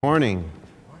Morning.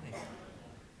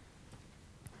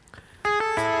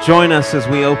 Join us as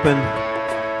we open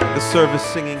the service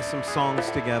singing some songs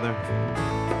together.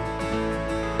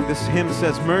 This hymn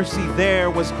says, "Mercy there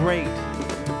was great,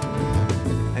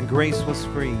 and grace was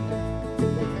free.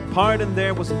 Pardon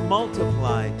there was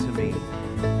multiplied to me.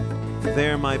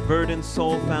 There my burdened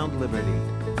soul found liberty,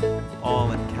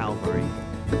 all at Calvary."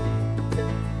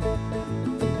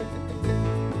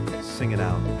 Sing it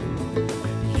out.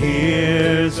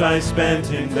 Years I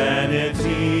spent in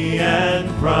vanity and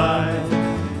pride,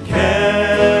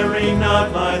 caring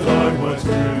not my Lord was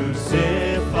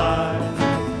crucified.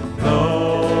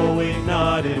 Knowing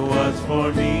not it was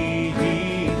for me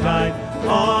he died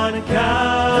on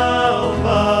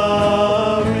Calvary.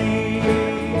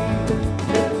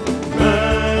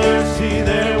 Mercy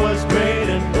there was great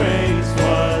and grace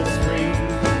was free.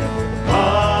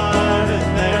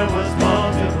 Pardon there was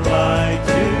multiplied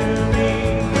to me.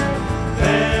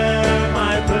 There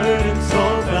my burdened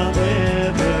soul found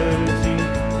liberty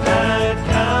at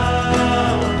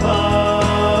Calvary.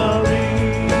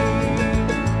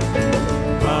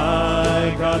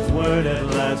 By God's word at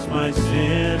last my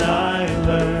sin I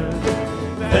learned.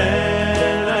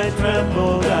 Then I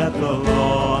trembled at the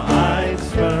law I'd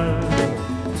spurned,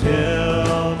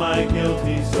 till my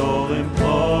guilty soul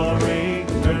imploring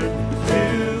turned to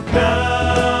Calvary.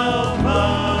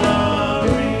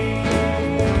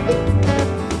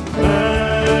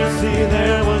 Mercy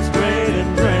there was great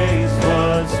and grace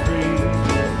was free.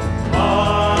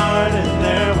 Pardon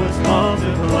there was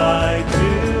multiplied to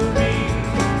me.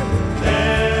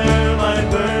 There my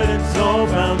burdened soul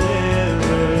found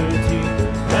liberty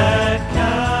at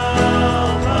Calvary.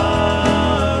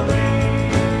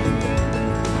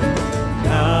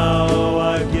 Now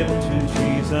I've given to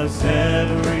Jesus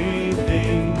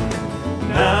everything.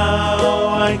 Now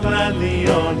I gladly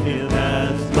own him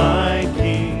as my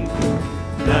King.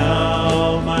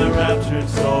 Now my raptured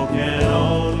soul can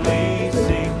only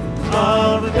sing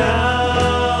of Calvary.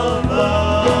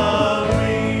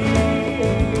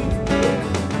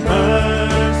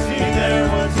 Mercy there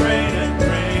was great and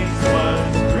grace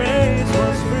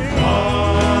was free.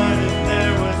 Pardon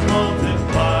there was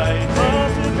multiplied to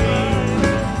me.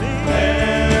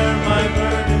 There my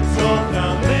burdened soul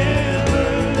found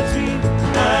liberty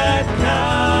at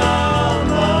Calvary.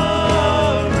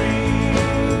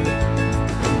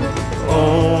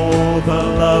 Oh, the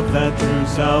love that drew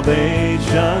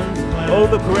salvation. Oh,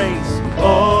 the grace.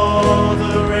 Oh,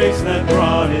 the grace that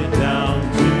brought it down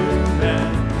to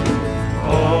men.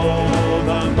 Oh,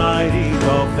 the mighty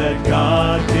gulf that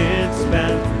God did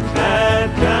spend at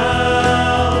Calvary.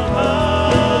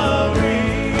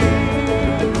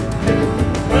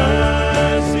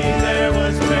 Mercy there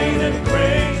was great and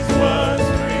grace was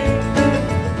free.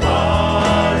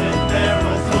 Pardon there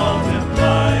was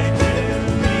multiplied to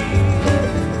me.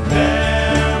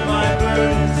 There my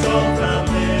burdened soul found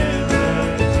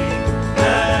liberty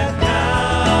at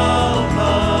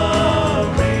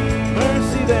Calvary.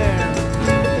 Mercy there.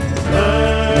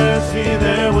 Mercy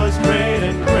there was great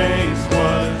and grace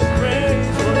was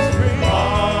free.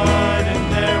 Pardon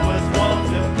there was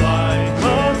multiplied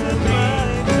to me.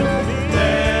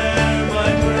 There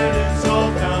my burdened soul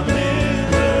found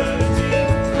liberty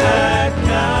at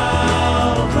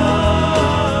Calvary.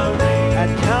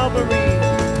 At Calvary,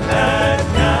 At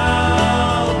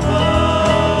Calvary.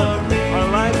 our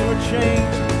lives were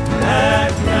changed.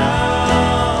 At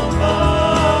Calvary.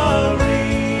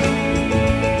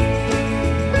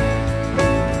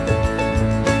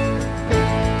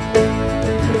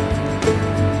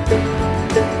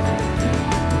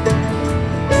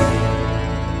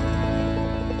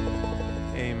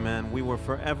 Amen. We were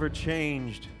forever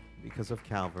changed because of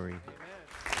Calvary.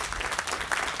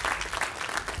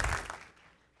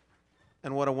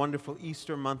 And what a wonderful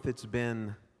Easter month it's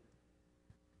been,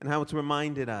 and how it's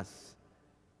reminded us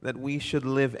that we should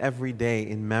live every day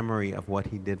in memory of what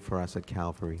he did for us at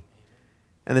Calvary.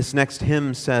 And this next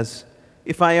hymn says,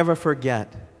 "If I ever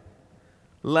forget,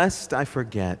 lest I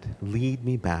forget, lead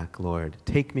me back, Lord.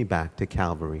 Take me back to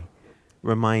Calvary.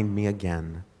 Remind me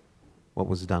again what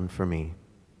was done for me."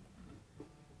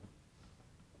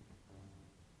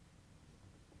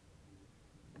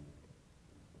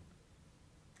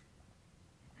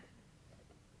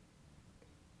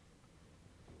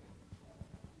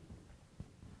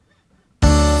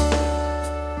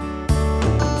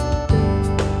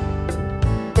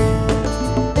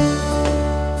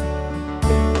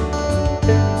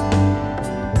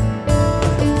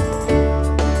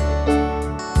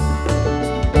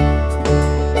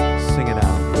 Sing it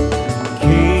out.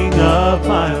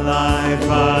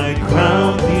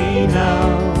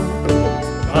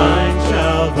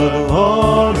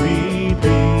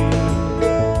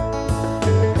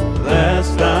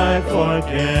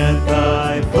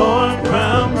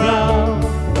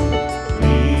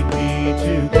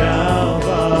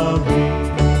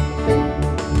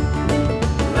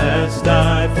 lest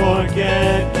I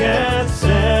forget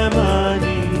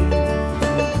Gethsemane,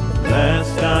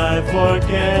 lest I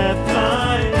forget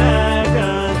thine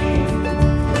agony,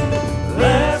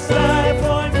 lest I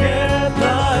forget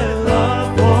thy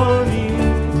love for me.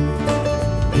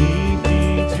 Lead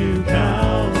me to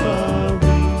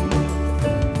Calvary.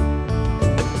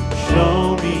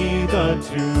 Show me the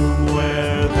tomb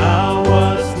where thou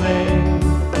wast laid,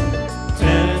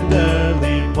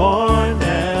 tenderly mourned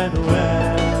and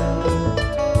wept.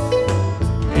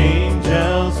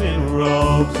 Angels in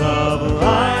robes of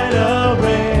light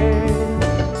arrayed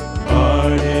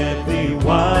guarded thee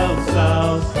whilst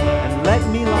thou slept. And let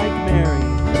me like Mary,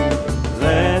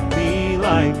 Let me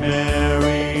like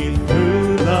Mary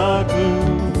through the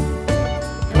gloom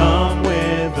come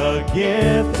with a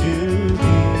gift to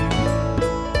thee.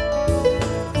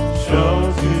 Show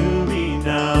to me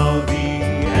now the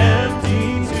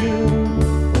empty tomb.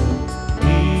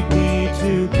 Lead me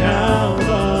to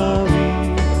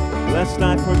Calvary. lest I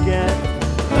forget.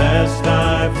 Lest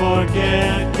I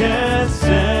forget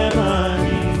Gethsemane.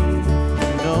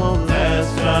 No,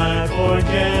 lest I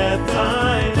forget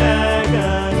thine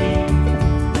agony.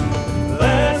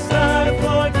 Lest I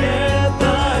forget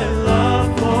thy love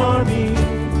for me.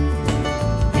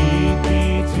 Lead me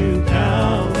to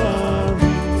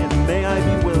Calvary. And may I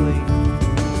be willing,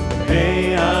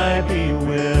 May I be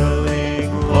willing,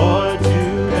 Lord,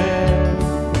 to bear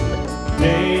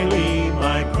daily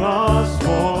my cross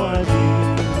for thee.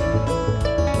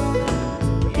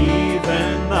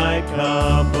 Even thy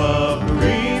cup of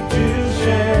grief to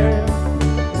share,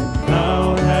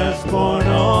 thou hast borne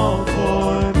all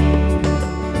for me.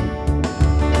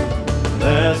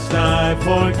 Lest I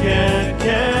forget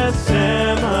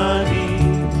Gethsemane,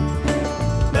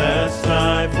 lest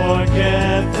I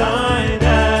forget thine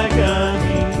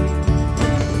agony,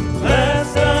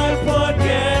 lest I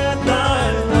forget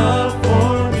thy love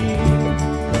for me.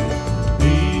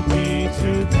 Lead me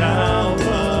to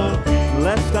Calvary.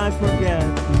 lest I forget.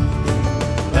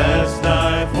 Lest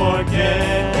I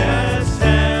forget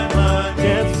Gethsemane,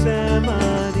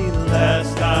 Gethsemane,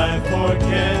 lest I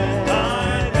forget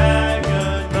thine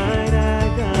agony, thine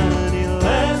agony,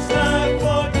 lest I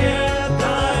forget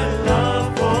thy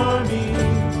love for me.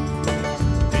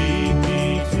 Lead me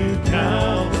to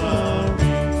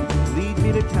Calvary. lead me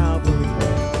to Calvary,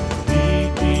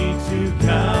 Lead me to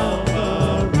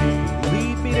Calvary.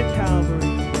 lead me to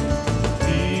Calvary.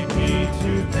 Lead me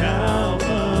to Calvary.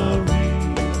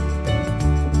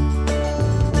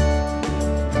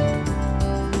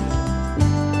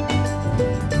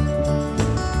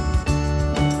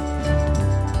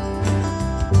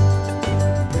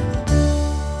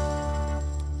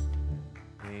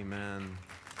 Amen.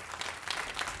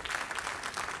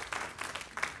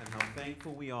 And how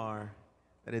thankful we are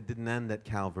that it didn't end at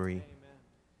Calvary.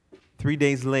 3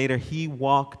 days later, he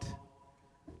walked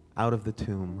out of the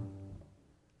tomb.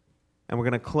 And we're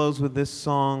going to close with this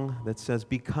song that says,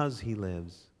 because he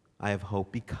lives, I have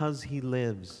hope. Because he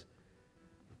lives,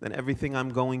 then everything I'm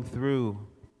going through,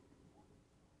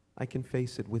 I can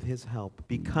face it with his help.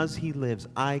 Because he lives,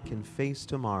 I can face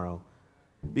tomorrow.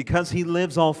 Because he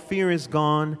lives, all fear is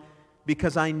gone.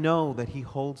 Because I know that he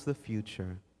holds the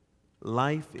future.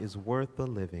 Life is worth the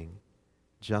living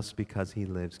just because he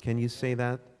lives. Can you say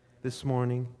that this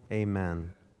morning?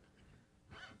 Amen.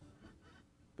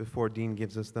 Before Dean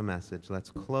gives us the message, let's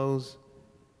close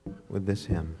with this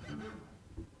hymn.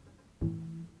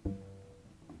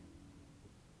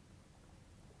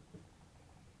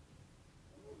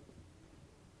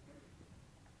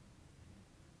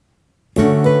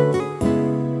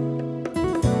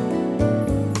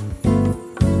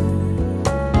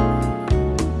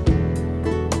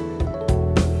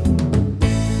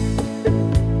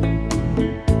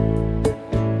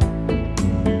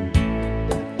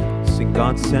 Sing,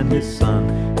 God sent his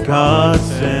son. God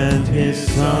sent his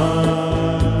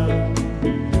son.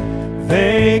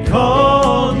 They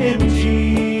called him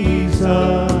Jesus.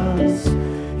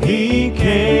 He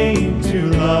came to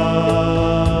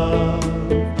love,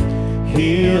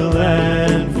 heal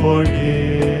and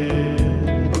forgive.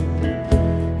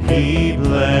 He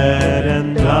bled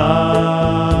and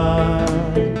died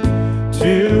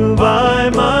to buy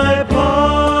my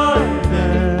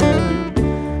pardon.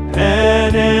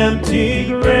 An empty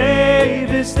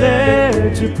grave is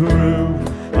there to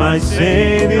prove my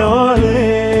Savior lives.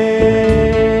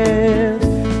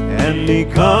 And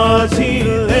because he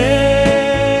lives,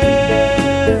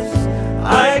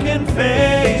 I can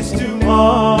face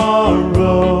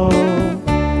tomorrow.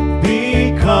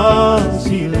 Because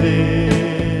he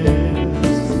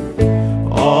lives,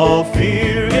 all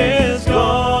fear is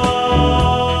gone.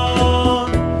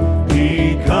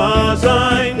 Because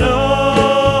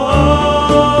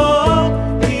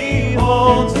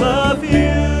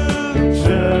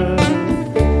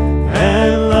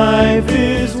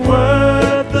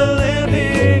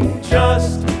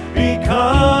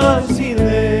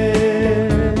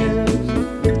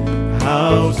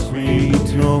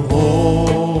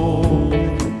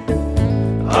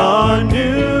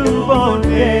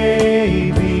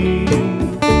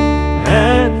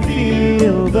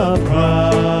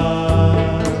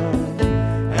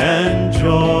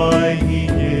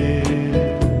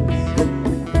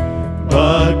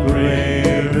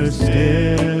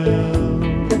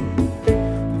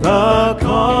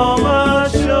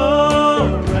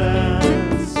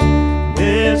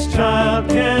child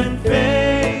can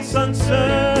face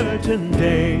uncertain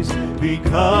days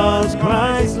because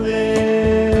Christ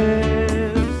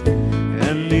lives,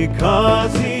 and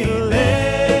because He lives,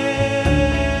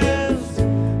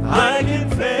 I can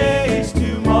face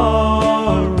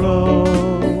tomorrow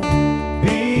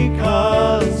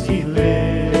because He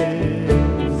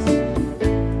lives.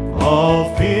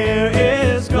 All fear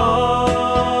is gone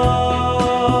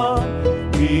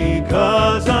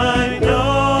because I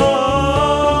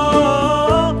know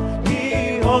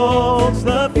He holds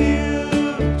the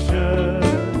future,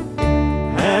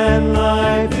 and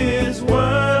life is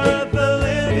worth the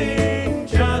living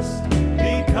just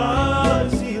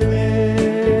because He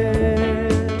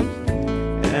lives.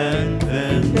 And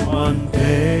then one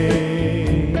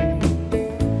day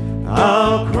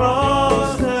I'll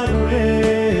cross that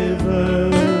river,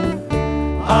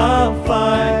 I'll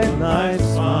fight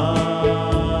life's fight,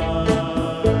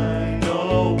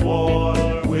 no war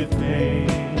with pain.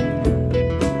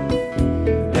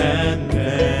 And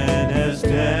then as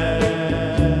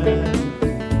death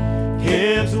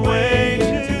gives way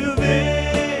to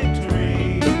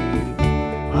victory,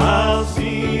 I'll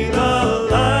see the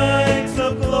lights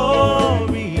of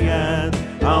glory, and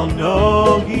I'll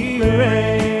know He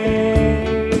reigns.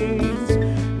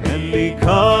 And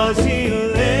because He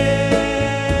lives,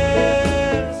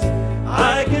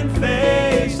 I can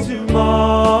face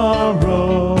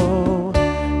tomorrow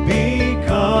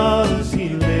because He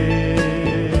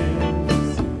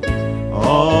lives.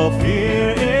 All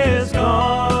fear is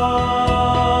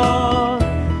gone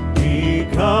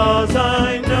because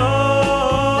I know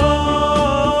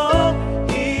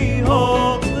He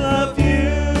holds the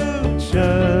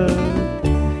future,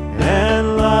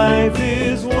 and life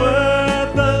is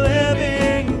worth the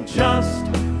living just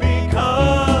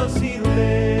because He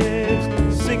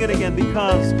lives. Sing it again.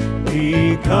 Because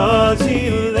He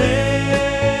lives,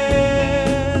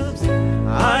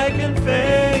 I can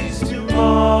face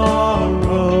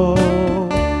tomorrow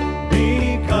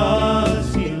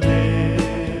because He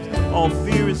lives. All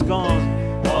fear is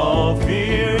gone. All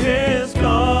fear is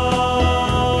gone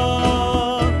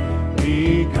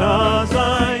because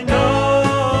I know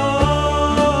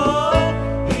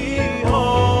He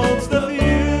holds the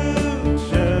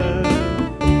future,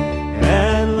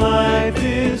 and life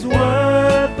is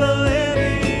worth the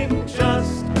living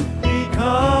just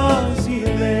because He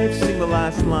lives. Sing the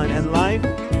last line. And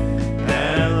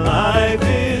life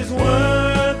is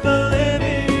worth the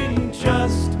living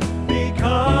just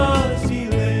because He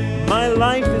lives. My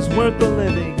life is worth the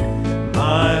living.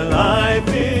 My life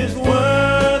is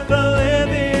worth the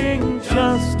living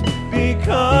just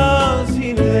because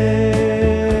He lives.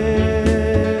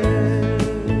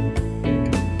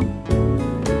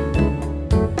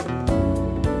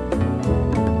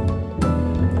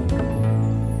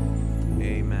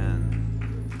 Amen.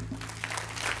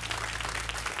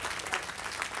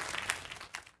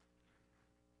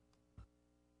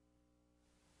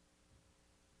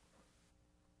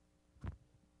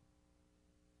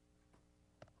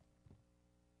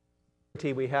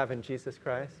 We have in Jesus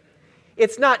Christ.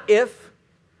 It's not if,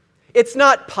 it's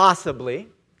not possibly,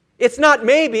 it's not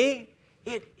maybe,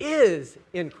 it is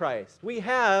in Christ. We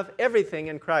have everything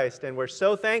in Christ, and we're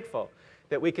so thankful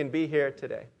that we can be here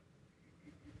today.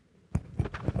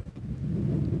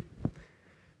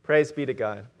 Praise be to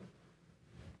God.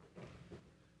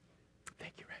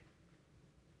 Thank you, Ray.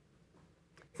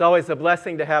 It's always a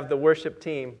blessing to have the worship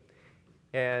team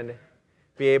and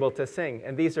be able to sing.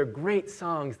 And these are great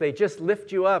songs. They just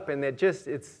lift you up, and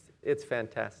it's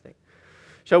fantastic.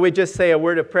 Shall we just say a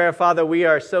word of prayer? Father, we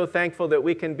are so thankful that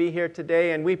we can be here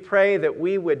today, and we pray that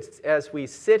we would, as we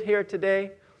sit here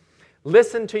today,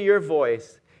 listen to your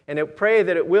voice, and pray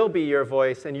that it will be your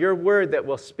voice and your word that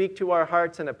will speak to our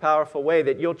hearts in a powerful way,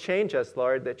 that you'll change us,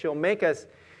 Lord, that you'll make us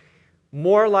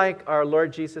more like our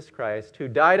Lord Jesus Christ, who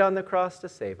died on the cross to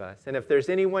save us. And if there's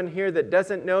anyone here that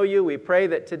doesn't know you, we pray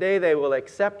that today they will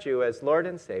accept you as Lord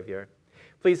and Savior.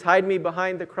 Please hide me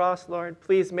behind the cross, Lord.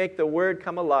 Please make the word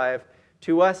come alive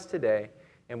to us today.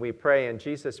 And we pray in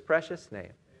Jesus' precious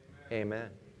name. Amen.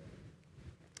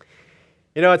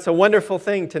 You know, it's a wonderful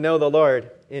thing to know the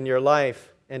Lord in your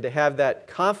life and to have that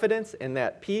confidence and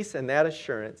that peace and that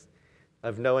assurance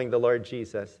of knowing the Lord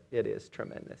Jesus. It is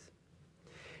tremendous.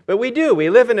 But we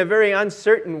live in a very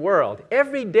uncertain world.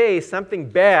 Every day something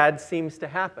bad seems to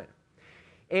happen.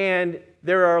 And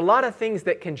there are a lot of things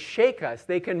that can shake us.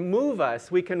 They can move us.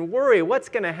 We can worry, what's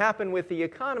going to happen with the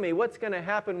economy? What's going to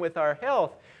happen with our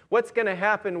health? What's going to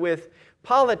happen with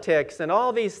politics and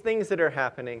all these things that are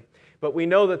happening? But we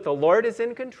know that the Lord is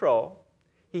in control.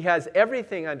 He has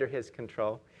everything under His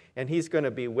control. and He's going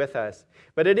to be with us.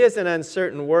 But it is an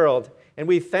uncertain world, and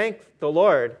we thank the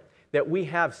Lord that we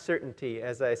have certainty,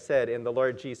 as I said, in the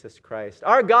Lord Jesus Christ.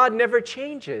 Our God never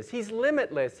changes. He's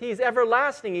limitless. He's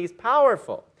everlasting. He's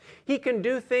powerful. He can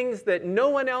do things that no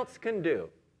one else can do.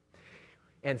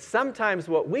 And sometimes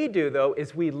what we do, though,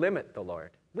 is we limit the Lord.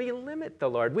 We limit the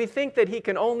Lord. We think that He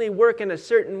can only work in a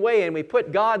certain way, and we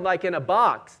put God like in a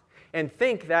box and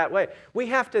think that way. We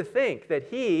have to think that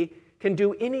He can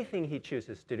do anything He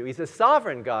chooses to do. He's a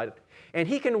sovereign God, and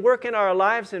He can work in our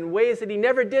lives in ways that He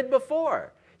never did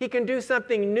before. He can do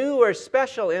something new or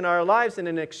special in our lives in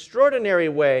an extraordinary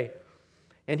way,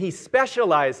 and He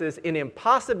specializes in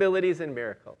impossibilities and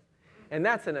miracles. And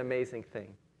that's an amazing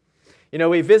thing. You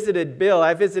know, I visited Bill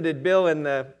in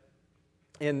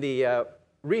the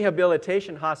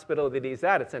rehabilitation hospital that he's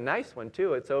at. It's a nice one,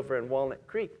 too. It's over in Walnut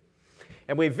Creek.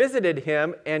 And we visited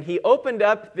him, and he opened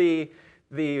up the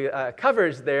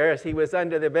covers there as he was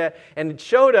under the bed and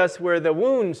showed us where the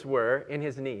wounds were in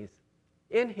his knees.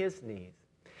 In his knees.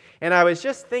 And I was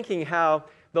just thinking how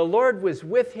the Lord was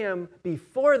with him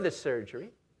before the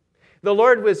surgery. The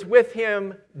Lord was with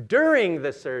him during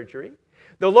the surgery.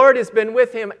 The Lord has been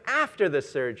with him after the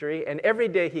surgery, and every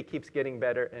day He keeps getting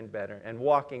better and better and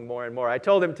walking more and more. I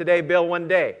told him today, Bill, one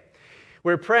day,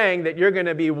 we're praying that you're going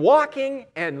to be walking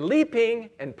and leaping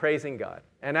and praising God.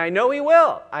 And I know He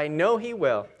will. I know He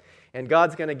will. And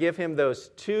God's going to give him those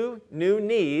 2 new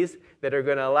knees that are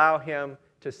going to allow him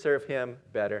to serve Him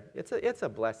better. It's a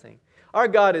blessing. Our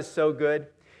God is so good.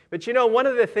 But you know, one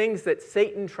of the things that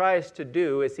Satan tries to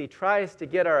do is he tries to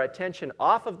get our attention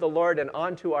off of the Lord and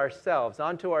onto ourselves,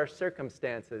 onto our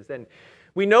circumstances. And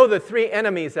we know the 3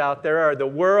 enemies out there are the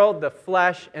world, the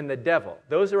flesh, and the devil.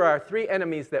 Those are our 3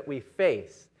 enemies that we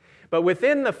face. But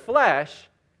within the flesh,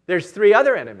 there's 3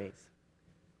 other enemies: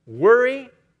 worry,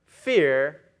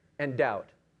 fear, and doubt.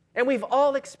 And we've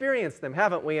all experienced them,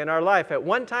 haven't we, in our life? At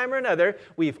one time or another,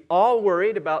 we've all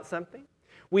worried about something.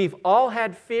 We've all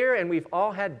had fear, and we've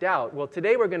all had doubt. Well,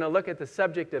 today we're going to look at the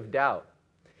subject of doubt.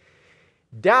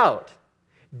 Doubt.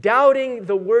 Doubting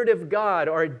the Word of God,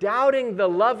 or doubting the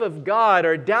love of God,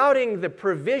 or doubting the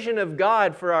provision of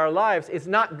God for our lives is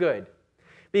not good,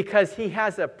 because He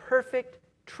has a perfect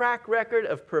track record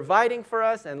of providing for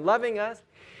us and loving us.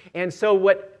 And so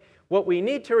what we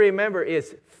need to remember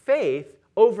is faith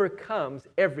overcomes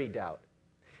every doubt.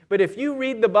 But if you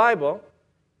read the Bible,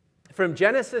 from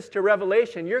Genesis to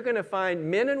Revelation, you're going to find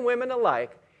men and women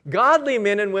alike, godly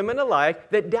men and women alike,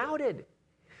 that doubted.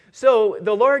 So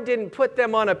the Lord didn't put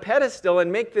them on a pedestal and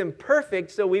make them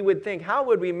perfect so we would think, how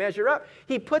would we measure up?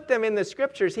 He put them in the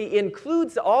Scriptures. He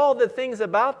includes all the things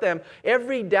about them,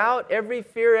 every doubt, every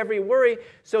fear, every worry,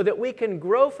 so that we can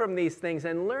grow from these things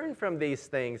and learn from these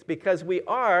things, because we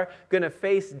are going to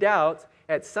face doubts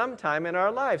at some time in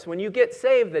our lives. When you get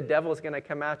saved, the devil's going to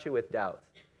come at you with doubts.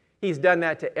 He's done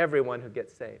that to everyone who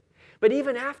gets saved. But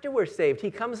even after we're saved,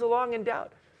 he comes along and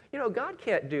doubt. You know, God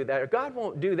can't do that, or God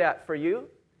won't do that for you.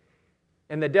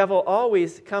 And the devil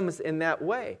always comes in that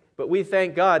way. But we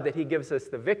thank God that He gives us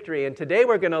the victory. And today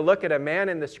we're going to look at a man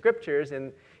in the Scriptures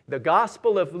in the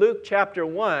Gospel of Luke chapter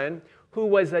 1 who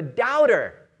was a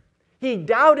doubter. He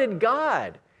doubted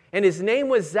God. And his name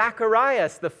was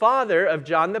Zacharias, the father of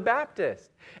John the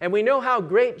Baptist. And we know how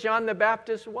great John the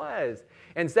Baptist was.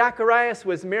 And Zacharias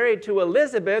was married to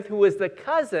Elizabeth, who was the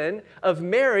cousin of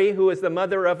Mary, who was the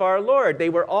mother of our Lord. They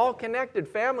were all connected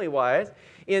family-wise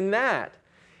in that.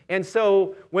 And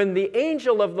so when the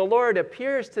angel of the Lord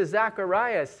appears to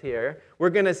Zacharias here, we're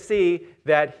going to see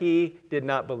that he did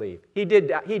not believe. He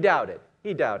doubted.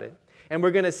 And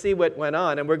we're going to see what went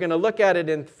on. And we're going to look at it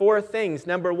in 4 things.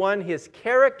 Number 1, his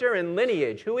character and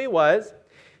lineage, who he was.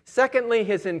 Secondly,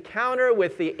 his encounter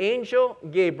with the angel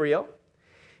Gabriel.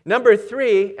 Number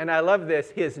 3, and I love this,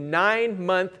 his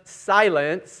 9-month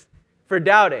silence for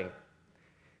doubting.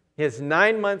 His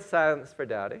 9-month silence for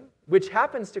doubting, which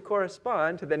happens to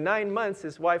correspond to the 9 months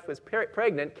his wife was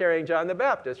pregnant carrying John the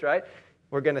Baptist, right?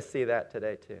 We're going to see that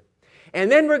today too.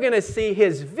 And then we're going to see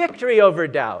his victory over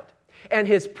doubt and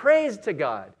his praise to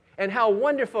God and how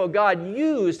wonderful God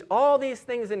used all these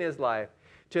things in his life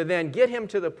to then get him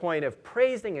to the point of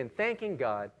praising and thanking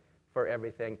God for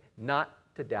everything, not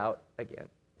to doubt again.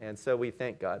 And so we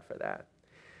thank God for that.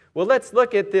 Well, let's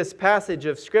look at this passage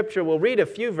of Scripture. We'll read a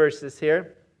few verses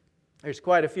here. There's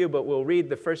quite a few, but we'll read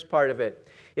the first part of it.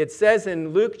 It says in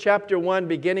Luke chapter 1,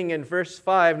 beginning in verse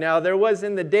 5, "Now there was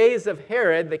in the days of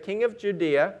Herod, the king of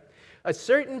Judea, a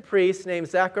certain priest named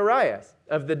Zacharias,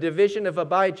 of the division of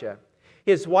Abijah.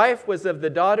 His wife was of the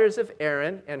daughters of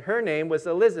Aaron, and her name was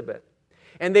Elizabeth.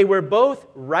 And they were both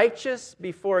righteous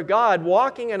before God,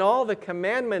 walking in all the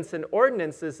commandments and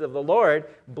ordinances of the Lord,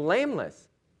 blameless.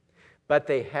 But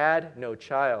they had no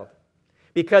child,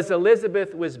 because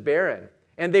Elizabeth was barren,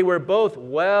 and they were both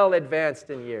well advanced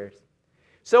in years.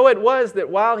 So it was that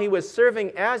while he was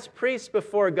serving as priest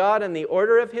before God in the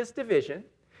order of his division,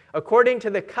 according to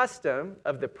the custom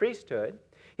of the priesthood,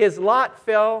 his lot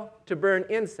fell to burn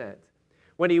incense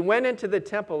when he went into the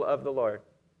temple of the Lord.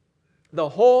 The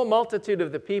whole multitude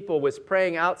of the people was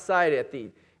praying outside at the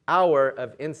hour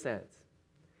of incense.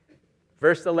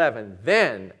 Verse 11,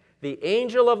 then the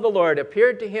angel of the Lord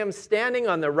appeared to him standing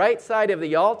on the right side of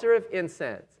the altar of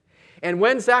incense. And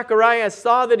when Zacharias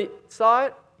saw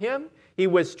him, he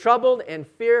was troubled, and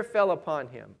fear fell upon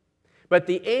him. But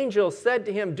the angel said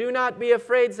to him, do not be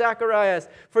afraid, Zacharias,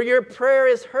 for your prayer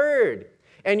is heard,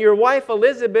 and your wife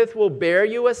Elizabeth will bear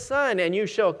you a son, and you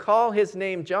shall call his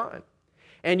name John.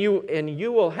 And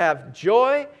you will have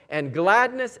joy and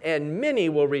gladness, and many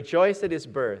will rejoice at his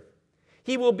birth.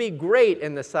 He will be great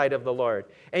in the sight of the Lord,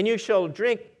 and you shall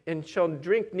drink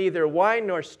neither wine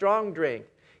nor strong drink.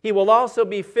 He will also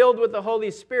be filled with the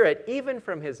Holy Spirit, even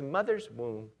from his mother's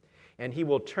womb. And he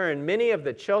will turn many of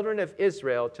the children of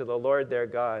Israel to the Lord their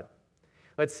God.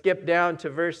 Let's skip down to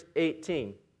verse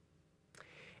 18.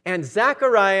 And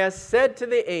Zacharias said to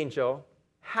the angel,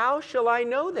 how shall I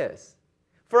know this?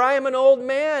 For I am an old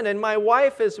man, and my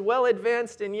wife is well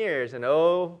advanced in years. And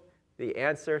oh, the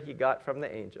answer he got from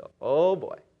the angel. Oh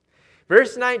boy.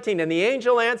 Verse 19, and the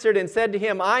angel answered and said to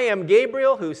him, I am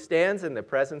Gabriel, who stands in the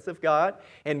presence of God,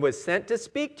 and was sent to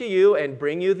speak to you and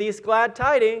bring you these glad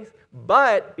tidings.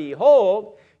 But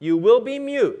behold, you will be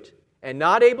mute and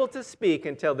not able to speak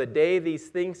until the day these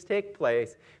things take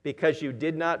place, because you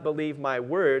did not believe my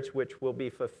words, which will be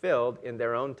fulfilled in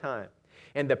their own time.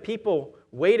 And the people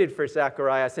waited for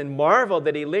Zacharias and marveled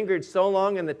that he lingered so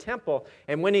long in the temple.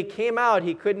 And when he came out,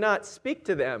 he could not speak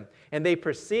to them. And they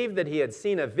perceived that he had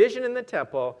seen a vision in the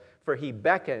temple, for he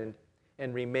beckoned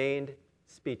and remained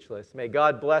speechless. May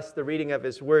God bless the reading of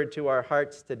his word to our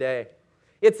hearts today.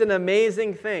 It's an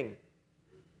amazing thing.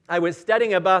 I was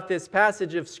studying about this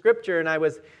passage of Scripture, and I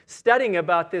was studying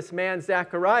about this man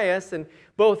Zacharias, and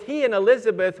both he and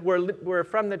Elizabeth were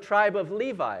from the tribe of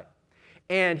Levi.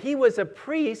 And he was a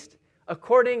priest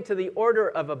according to the order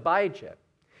of Abijah.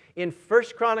 In 1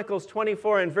 Chronicles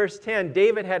 24 and verse 10,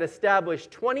 David had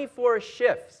established 24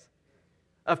 shifts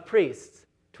of priests,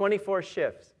 24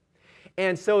 shifts.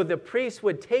 And so the priests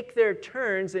would take their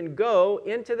turns and go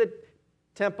into the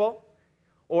temple,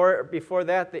 or before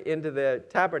that, into the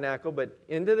tabernacle, but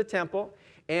into the temple,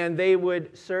 and they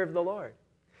would serve the Lord.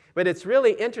 But it's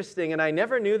really interesting, and I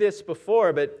never knew this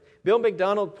before, but Bill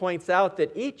McDonald points out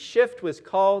that each shift was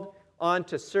called on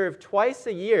to serve twice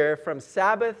a year from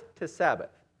Sabbath to Sabbath.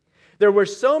 There were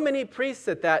so many priests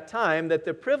at that time that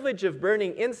the privilege of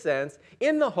burning incense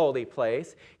in the holy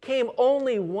place came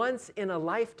only once in a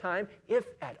lifetime, if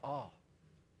at all.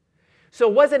 So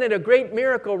wasn't it a great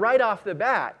miracle right off the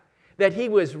bat that he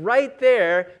was right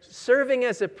there serving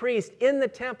as a priest in the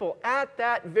temple at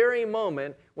that very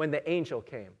moment when the angel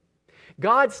came?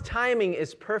 God's timing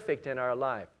is perfect in our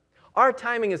life. Our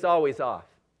timing is always off.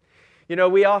 You know,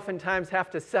 we oftentimes have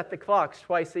to set the clocks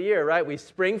twice a year, right? We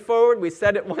spring forward, we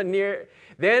set it 1 year,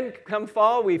 then come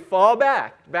fall, we fall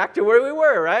back to where we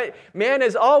were, right? Man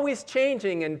is always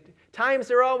changing, and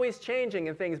times are always changing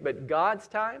and things, but God's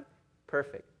time,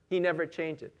 perfect. He never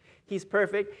changes. He's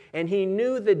perfect, and he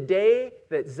knew the day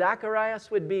that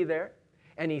Zacharias would be there,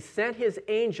 and he sent his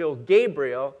angel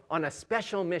Gabriel on a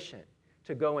special mission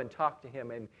to go and talk to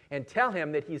him and tell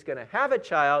him that he's going to have a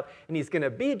child, and he's going to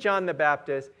be John the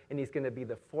Baptist, and he's going to be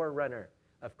the forerunner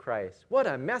of Christ. What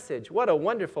a message. What a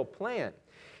wonderful plan.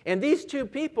 And these two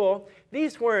people,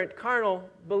 these weren't carnal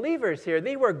believers here.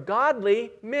 They were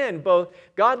godly men, both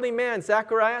godly man,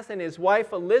 Zacharias, and his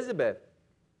wife Elizabeth.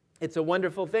 It's a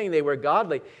wonderful thing. They were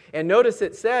godly. And notice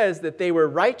it says that they were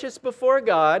righteous before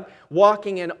God,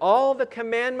 walking in all the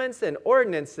commandments and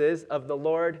ordinances of the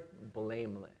Lord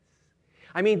blameless.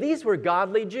 I mean, these were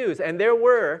godly Jews, and there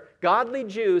were godly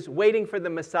Jews waiting for the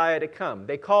Messiah to come.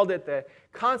 They called it the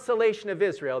consolation of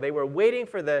Israel. They were waiting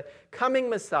for the coming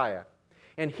Messiah.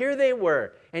 And here they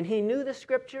were, and he knew the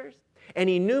Scriptures, and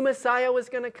he knew Messiah was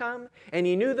going to come, and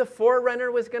he knew the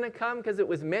forerunner was going to come because it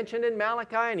was mentioned in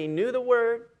Malachi, and he knew the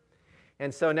Word.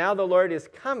 And so now the Lord is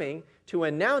coming to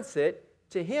announce it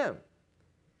to him.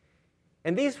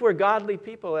 And these were godly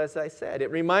people, as I said. It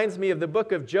reminds me of the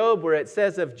book of Job, where it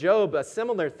says of Job a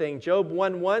similar thing. Job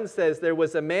 1:1 says, there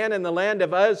was a man in the land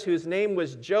of Uz whose name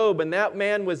was Job, and that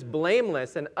man was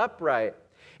blameless and upright,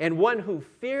 and one who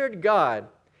feared God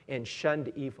and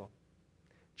shunned evil.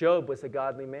 Job was a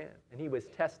godly man, and he was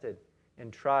tested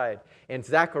and tried. And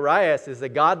Zacharias is a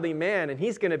godly man, and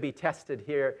he's going to be tested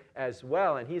here as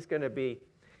well, and he's going to be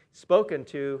spoken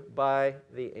to by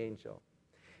the angel.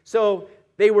 So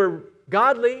they were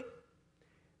godly.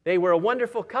 They were a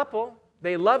wonderful couple.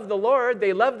 They loved the Lord.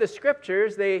 They loved the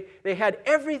Scriptures. They had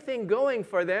everything going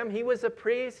for them. He was a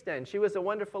priest, and she was a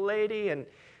wonderful lady.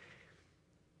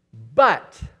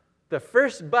 But the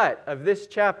first but of this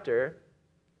chapter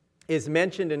is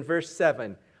mentioned in verse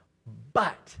 7.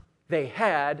 But they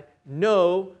had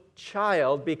no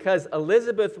child because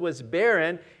Elizabeth was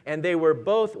barren, and they were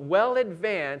both well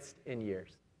advanced in years.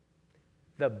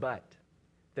 The but,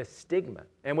 the stigma.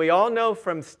 And we all know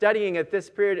from studying at this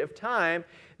period of time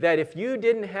that if you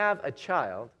didn't have a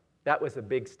child, that was a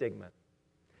big stigma.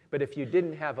 But if you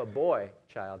didn't have a boy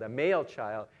child, a male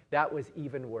child, that was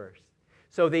even worse.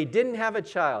 So they didn't have a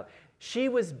child. She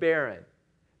was barren.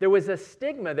 There was a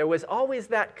stigma. There was always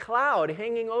that cloud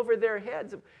hanging over their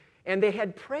heads. And they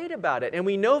had prayed about it. And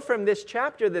we know from this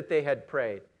chapter that they had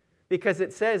prayed because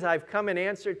it says, I've come in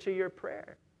answer to your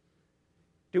prayer.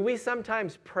 Do we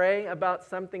sometimes pray about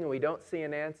something and we don't see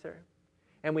an answer?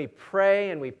 And we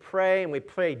pray and we pray and we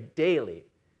pray daily.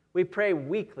 We pray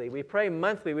weekly. We pray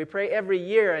monthly. We pray every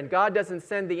year, and God doesn't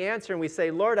send the answer. And we say,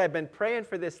 Lord, I've been praying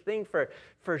for this thing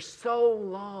for so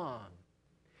long.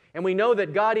 And we know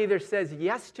that God either says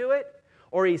yes to it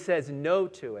or He says no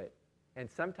to it. And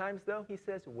sometimes, though, He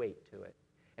says wait to it.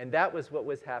 And that was what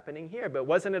was happening here. But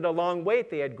wasn't it a long wait?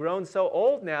 They had grown so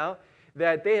old now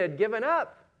that they had given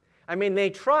up. I mean, they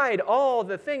tried all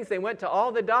the things. They went to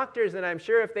all the doctors, and I'm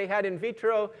sure if they had in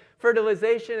vitro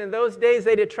fertilization in those days,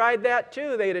 they'd have tried that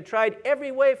too. They'd have tried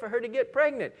every way for her to get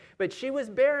pregnant. But she was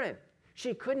barren.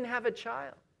 She couldn't have a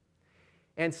child.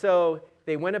 And so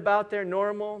they went about their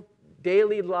normal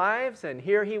daily lives, and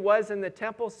here he was in the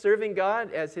temple serving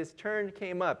God as his turn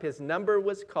came up. His number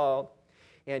was called,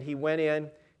 and he went in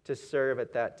to serve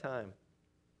at that time.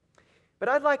 But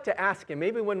I'd like to ask him,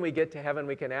 maybe when we get to heaven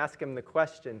we can ask him the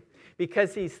question,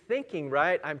 because he's thinking,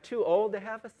 right, I'm too old to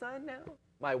have a son now.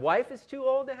 My wife is too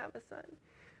old to have a son.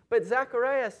 But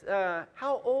Zacharias,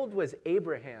 how old was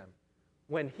Abraham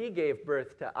when he gave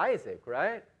birth to Isaac,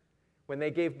 right? When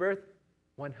they gave birth,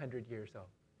 100 years old.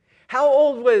 How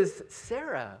old was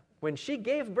Sarah when she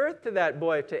gave birth to that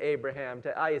boy, to Abraham,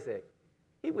 to Isaac?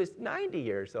 He was 90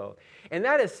 years old. And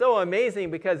that is so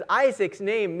amazing because Isaac's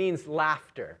name means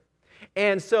laughter.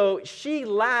 And so she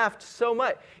laughed so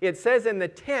much. It says in the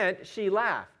tent, she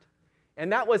laughed.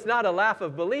 And that was not a laugh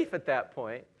of belief at that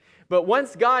point. But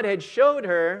once God had showed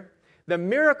her the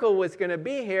miracle was going to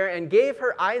be here and gave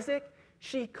her Isaac,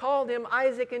 she called him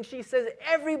Isaac, and she says,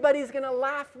 everybody's going to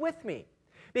laugh with me.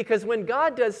 Because when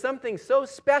God does something so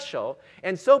special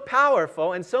and so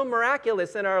powerful and so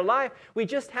miraculous in our life, we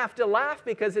just have to laugh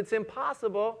because it's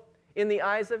impossible in the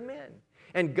eyes of men.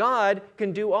 And God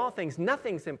can do all things.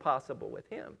 Nothing's impossible with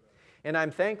Him. And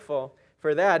I'm thankful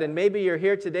for that. And maybe you're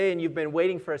here today and you've been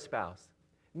waiting for a spouse.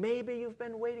 Maybe you've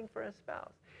been waiting for a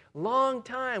spouse. Long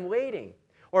time waiting.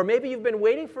 Or maybe you've been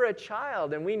waiting for a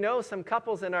child. And we know some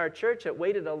couples in our church that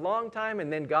waited a long time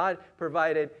and then God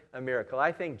provided a miracle.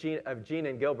 I think of Gene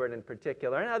and Gilbert in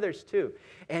particular, and others too.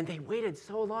 And they waited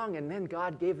so long and then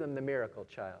God gave them the miracle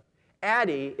child.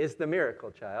 Addie is the miracle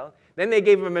child. Then they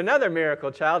gave him another miracle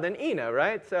child, and Ina,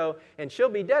 right? And she'll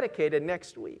be dedicated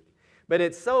next week. But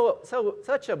it's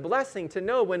such a blessing to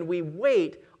know when we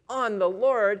wait on the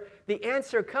Lord, the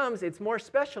answer comes. It's more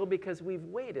special because we've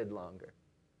waited longer.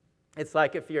 It's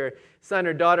like if your son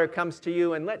or daughter comes to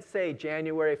you and let's say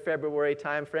January, February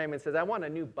time frame and says, I want a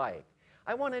new bike.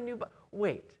 I want a new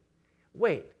bike.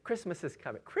 Wait, Christmas is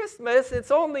coming. Christmas?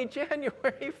 It's only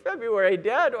January, February.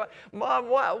 Dad, Mom,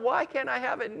 why can't I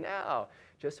have it now?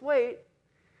 Just wait.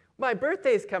 My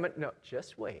birthday's coming. No,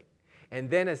 just wait. And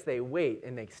then as they wait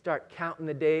and they start counting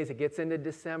the days, it gets into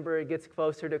December, it gets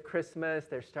closer to Christmas,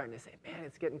 they're starting to say, man,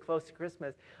 it's getting close to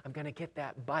Christmas. I'm going to get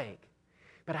that bike.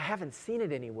 But I haven't seen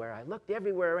it anywhere. I looked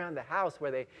everywhere around the house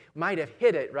where they might have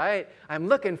hid it, right? I'm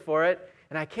looking for it,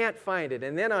 and I can't find it.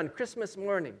 And then on Christmas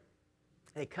morning,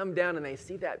 they come down and they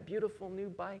see that beautiful new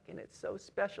bike, and it's so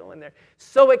special, and they're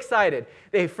so excited.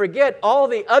 They forget all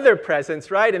the other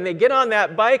presents, right? And they get on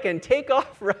that bike and take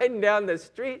off riding down the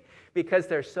street because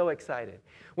they're so excited.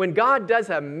 When God does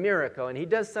a miracle and He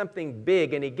does something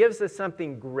big and He gives us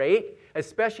something great,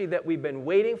 especially that we've been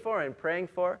waiting for and praying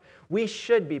for, we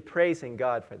should be praising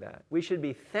God for that. We should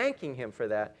be thanking Him for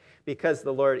that because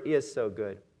the Lord is so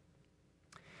good.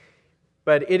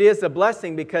 But it is a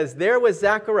blessing because there was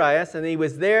Zacharias, and he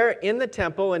was there in the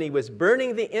temple, and he was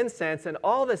burning the incense, and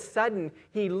all of a sudden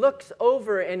he looks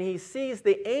over and he sees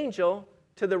the angel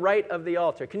to the right of the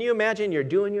altar. Can you imagine you're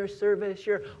doing your service,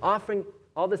 you're offering,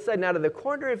 all of a sudden out of the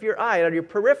corner of your eye, out of your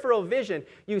peripheral vision,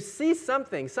 you see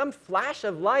something, some flash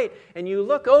of light, and you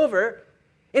look over,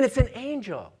 and it's an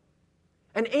angel.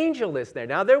 An angel is there.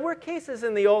 Now, there were cases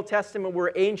in the Old Testament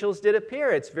where angels did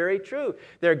appear. It's very true.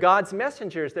 They're God's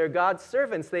messengers. They're God's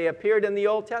servants. They appeared in the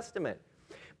Old Testament.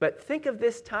 But think of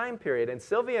this time period, and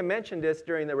Sylvia mentioned this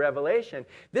during the Revelation.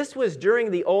 This was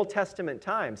during the Old Testament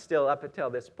time, still up until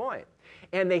this point.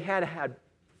 And they had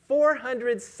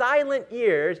 400 silent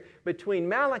years between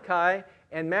Malachi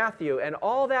and Matthew. And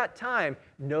all that time,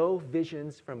 no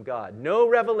visions from God, no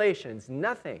revelations,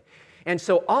 nothing. And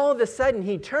so all of a sudden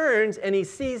he turns and he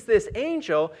sees this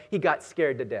angel. He got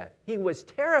scared to death. He was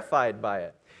terrified by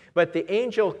it. But the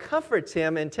angel comforts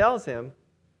him and tells him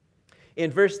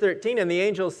in verse 13, and the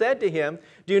angel said to him,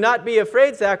 "Do not be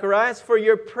afraid, Zacharias, for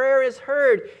your prayer is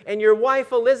heard, and your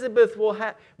wife Elizabeth will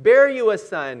bear you a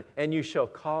son, and you shall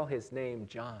call his name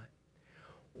John."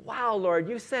 Wow, Lord,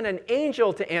 you sent an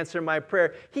angel to answer my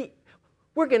prayer.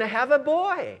 We're going to have a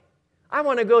boy. I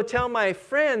want to go tell my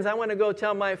friends. I want to go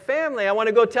tell my family. I want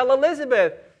to go tell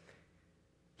Elizabeth.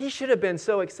 He should have been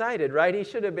so excited, right? He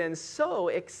should have been so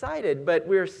excited. But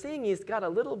we're seeing he's got a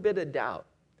little bit of doubt.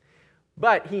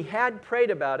 But he had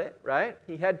prayed about it, right?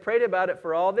 He had prayed about it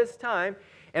for all this time.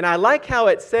 And I like how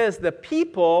it says the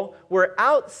people were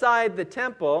outside the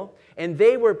temple and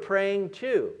they were praying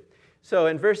too. So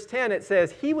in verse 10 it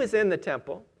says he was in the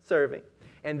temple serving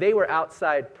and they were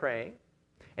outside praying.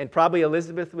 And probably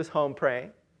Elizabeth was home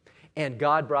praying, and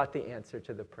God brought the answer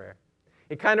to the prayer.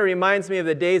 It kind of reminds me of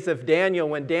the days of Daniel,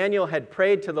 when Daniel had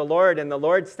prayed to the Lord, and the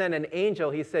Lord sent an angel.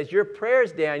 He says, "Your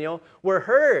prayers, Daniel, were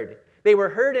heard. They were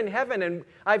heard in heaven, and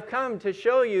I've come to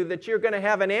show you that you're going to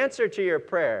have an answer to your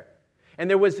prayer." And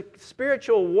there was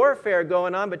spiritual warfare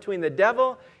going on between the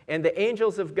devil and the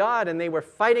angels of God, and they were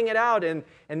fighting it out, and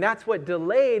that's what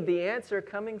delayed the answer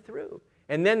coming through.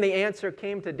 And then the answer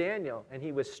came to Daniel, and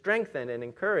he was strengthened and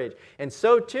encouraged. And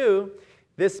so too,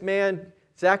 this man,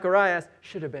 Zacharias,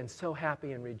 should have been so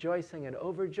happy and rejoicing and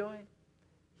overjoyed.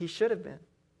 He should have been.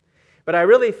 But I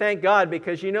really thank God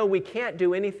because, we can't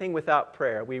do anything without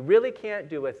prayer. We really can't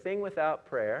do a thing without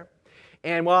prayer.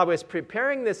 And while I was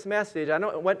preparing this message, I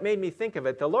don't know what made me think of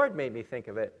it. The Lord made me think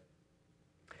of it.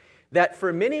 That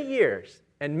for many years,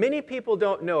 and many people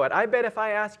don't know it. I bet if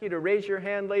I ask you to raise your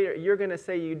hand later, you're going to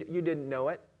say you didn't know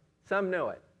it. Some know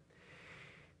it.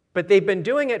 But they've been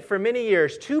doing it for many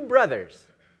years. Two brothers,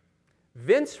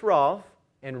 Vince Rolfe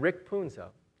and Rick Punzo,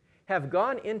 have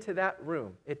gone into that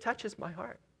room. It touches my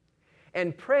heart.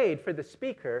 And prayed for the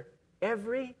speaker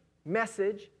every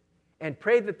message and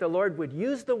prayed that the Lord would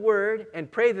use the word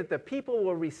and pray that the people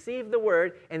will receive the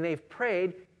word. And they've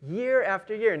prayed year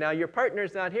after year. Now, your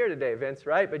partner's not here today, Vince,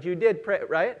 right? But you did pray,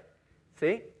 right?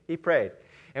 See? He prayed.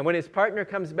 And when his partner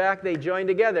comes back, they join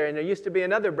together. And there used to be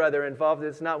another brother involved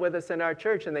that's not with us in our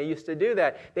church, and they used to do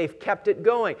that. They've kept it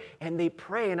going. And they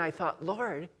pray, and I thought,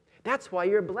 Lord, that's why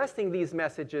you're blessing these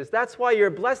messages. That's why you're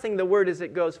blessing the word as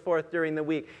it goes forth during the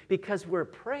week, because we're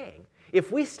praying.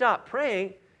 If we stop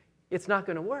praying, it's not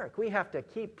going to work. We have to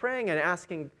keep praying and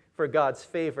asking for God's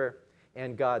favor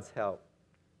and God's help.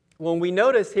 When we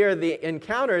notice here the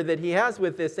encounter that he has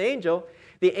with this angel,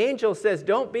 the angel says,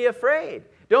 "Don't be afraid.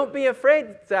 Don't be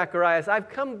afraid, Zacharias. I've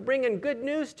come bringing good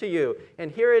news to you."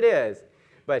 And here it is.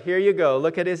 But here you go.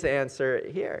 Look at his answer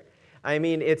here. I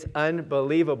mean, it's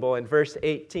unbelievable. In verse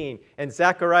 18, "And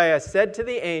Zacharias said to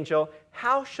the angel,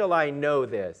 'How shall I know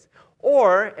this?'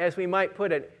 Or, as we might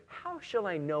put it, how shall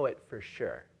I know it for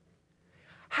sure?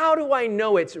 How do I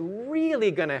know it's really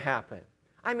going to happen?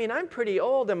 I mean, I'm pretty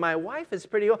old and my wife is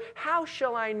pretty old. How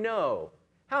shall I know?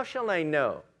 How shall I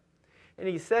know?" And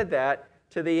he said that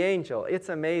to the angel. It's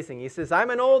amazing. He says, "I'm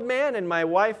an old man and my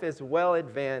wife is well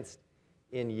advanced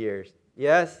in years."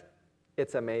 Yes,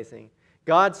 it's amazing.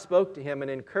 God spoke to him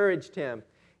and encouraged him.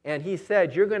 And he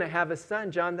said, "You're going to have a son,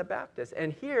 John the Baptist."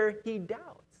 And here he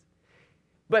doubts.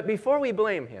 But before we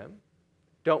blame him,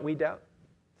 don't we doubt?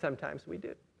 Sometimes we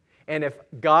do. And if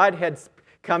God had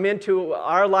come into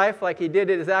our life like he did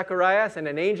to Zacharias and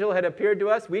an angel had appeared to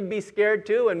us, we'd be scared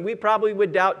too, and we probably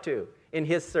would doubt too in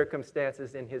his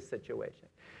circumstances, in his situation.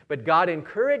 But God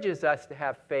encourages us to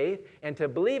have faith and to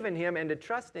believe in him and to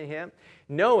trust in him,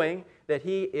 knowing that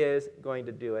he is going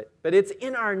to do it. But it's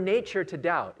in our nature to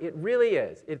doubt. It really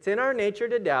is. It's in our nature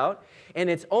to doubt, and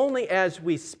it's only as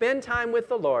we spend time with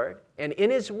the Lord and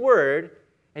in his word,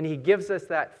 and he gives us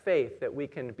that faith, that we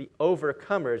can be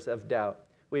overcomers of doubt.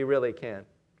 We really can.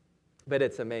 But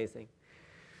it's amazing.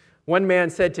 One man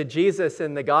said to Jesus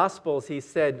in the Gospels, he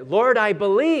said, "Lord, I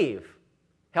believe.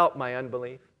 Help my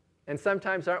unbelief." And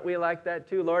sometimes aren't we like that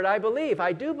too? Lord, I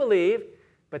do believe,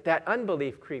 but that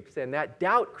unbelief creeps in, that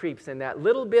doubt creeps in, that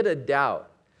little bit of doubt.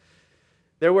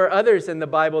 There were others in the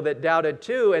Bible that doubted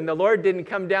too, and the Lord didn't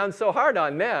come down so hard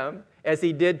on them as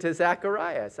he did to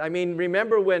Zacharias. I mean,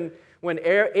 remember when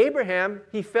Abraham,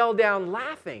 he fell down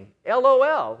laughing,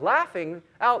 LOL, laughing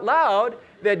out loud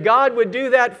that God would do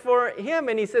that for him.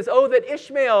 And he says, oh, that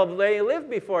Ishmael may live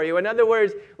before you. In other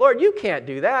words, Lord, you can't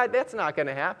do that. That's not going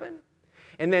to happen.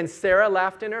 And then Sarah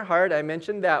laughed in her heart. I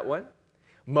mentioned that one.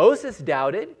 Moses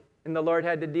doubted, and the Lord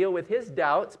had to deal with his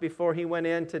doubts before he went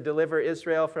in to deliver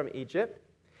Israel from Egypt.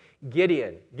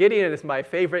 Gideon is my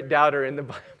favorite doubter in the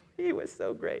Bible. He was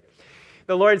so great.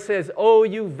 The Lord says, oh,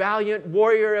 you valiant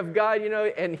warrior of God,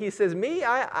 and he says, me?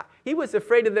 He was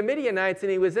afraid of the Midianites,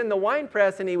 and he was in the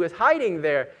winepress, and he was hiding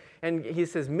there. And he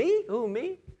says, me? Who,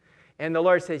 me? And the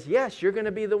Lord says, yes, you're going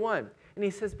to be the one. And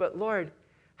he says, but Lord,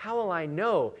 how will I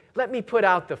know? Let me put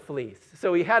out the fleece.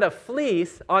 So he had a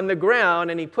fleece on the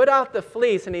ground, and he put out the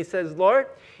fleece, and he says, Lord,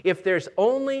 if there's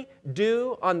only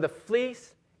dew on the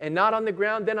fleece and not on the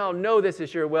ground, then I'll know this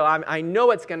is your will. I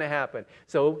know it's going to happen.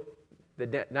 So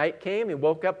the night came, he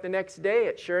woke up the next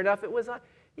day, sure enough, it was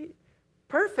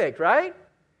perfect, right?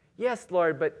 Yes,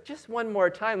 Lord, but just one more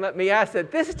time, let me ask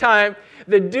that this time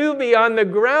the dew be on the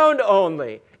ground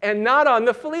only and not on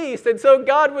the fleece. And so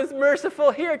God was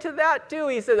merciful here to that too.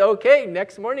 He said, okay,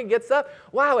 next morning gets up.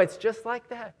 Wow, it's just like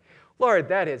that. Lord,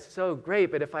 that is so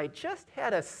great, but if I just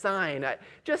had a sign,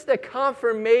 just a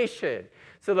confirmation.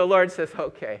 So the Lord says,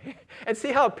 okay. And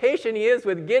see how patient he is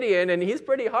with Gideon, and he's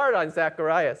pretty hard on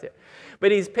Zacharias here.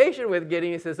 But he's patient with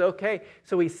Gideon. He says, okay.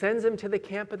 So he sends him to the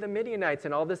camp of the Midianites,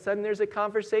 and all of a sudden there's a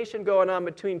conversation going on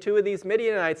between two of these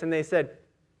Midianites, and they said,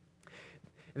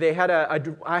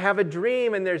 I have a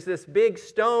dream, and there's this big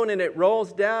stone, and it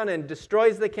rolls down and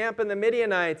destroys the camp of the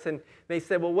Midianites. And they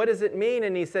said, well, what does it mean?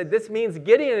 And he said, this means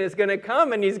Gideon is going to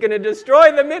come, and he's going to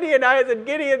destroy the Midianites. And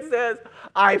Gideon says,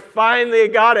 I finally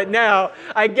got it now.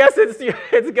 I guess it's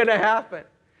going to happen.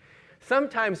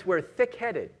 Sometimes we're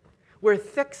thick-headed. We're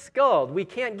thick-skulled. We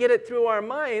can't get it through our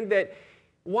mind that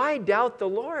why doubt the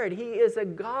Lord? He is a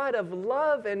God of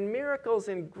love and miracles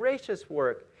and gracious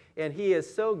work. And he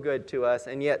is so good to us,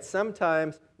 and yet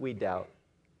sometimes we doubt.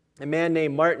 A man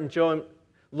named Martin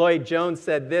Lloyd-Jones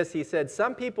said this. He said,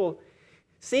 some people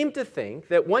seem to think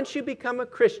that once you become a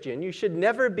Christian, you should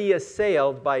never be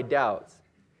assailed by doubts.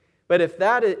 But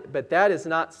that is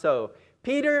not so.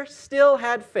 Peter still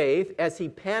had faith as he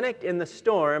panicked in the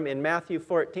storm in Matthew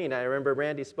 14. I remember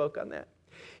Randy spoke on that.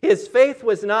 His faith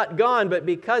was not gone, but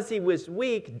because he was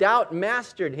weak, doubt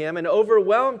mastered him and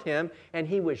overwhelmed him, and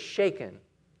he was shaken.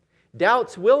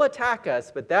 Doubts will attack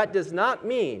us, but that does not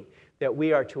mean that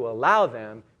we are to allow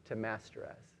them to master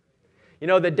us.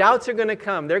 The doubts are going to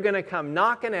come. They're going to come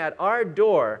knocking at our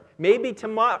door. Maybe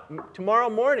tomorrow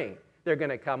morning they're going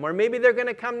to come. Or maybe they're going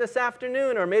to come this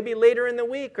afternoon, or maybe later in the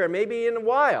week, or maybe in a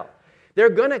while. They're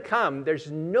going to come.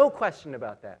 There's no question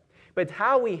about that. But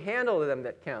how we handle them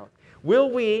that count.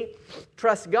 Will we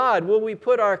trust God? Will we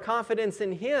put our confidence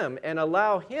in him and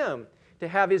allow him to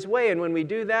have his way? And when we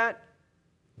do that,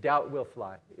 doubt will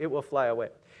fly. It will fly away.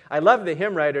 I love the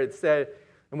hymn writer that said,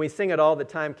 and we sing it all the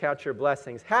time, Count Your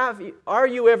Blessings. Are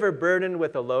you ever burdened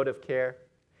with a load of care?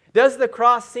 Does the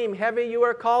cross seem heavy you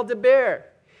are called to bear?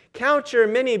 Count your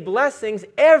many blessings.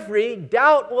 Every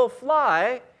doubt will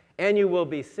fly, and you will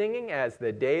be singing as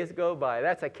the days go by.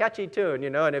 That's a catchy tune,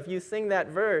 and if you sing that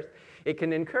verse, it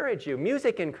can encourage you.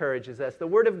 Music encourages us. The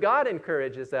Word of God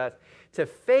encourages us to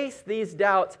face these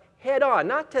doubts head on,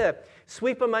 not to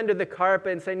sweep them under the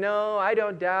carpet and say, no, I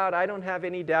don't doubt. I don't have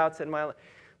any doubts in my life.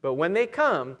 But when they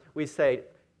come, we say,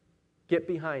 get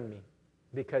behind me,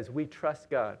 because we trust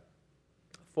God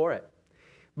for it.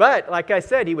 But, like I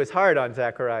said, he was hard on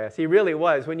Zacharias. He really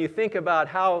was. When you think about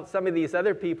how some of these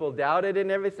other people doubted and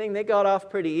everything, they got off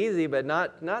pretty easy, but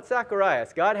not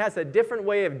Zacharias. God has a different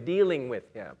way of dealing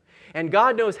with him. And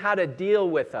God knows how to deal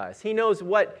with us. He knows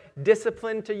what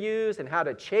discipline to use and how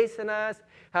to chasten us,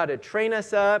 how to train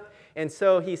us up. And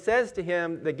so he says to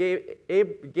him,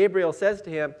 Gabriel says to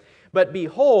him, but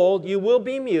behold, you will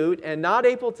be mute and not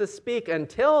able to speak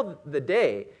until the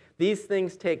day these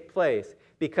things take place,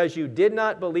 because you did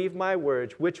not believe my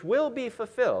words, which will be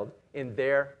fulfilled in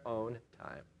their own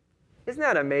time. Isn't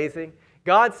that amazing?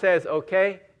 God says,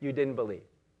 okay, you didn't believe.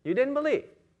 You didn't believe.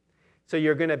 So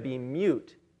you're going to be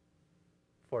mute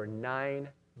for 9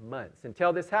 months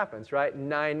until this happens, right?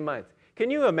 9 months. Can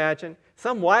you imagine?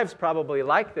 Some wives probably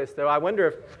like this, though. I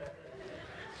wonder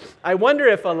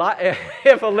if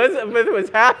Elizabeth was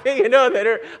happy, that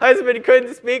her husband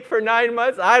couldn't speak for 9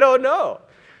 months. I don't know.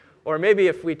 Or maybe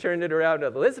if we turned it around to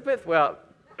Elizabeth, well,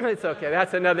 It's okay.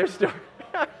 That's another story.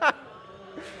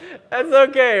 That's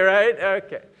okay, right?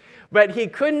 Okay. But he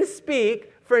couldn't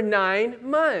speak for 9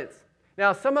 months.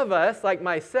 Now, some of us, like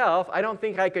myself, I don't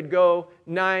think I could go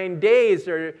 9 days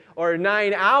or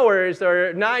 9 hours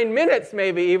or 9 minutes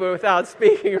maybe even without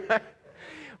speaking, right?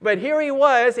 But here he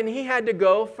was, and he had to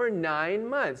go for 9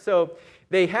 months. So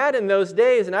they had in those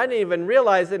days, and I didn't even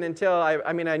realize it until,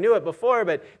 I knew it before,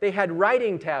 but they had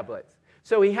writing tablets.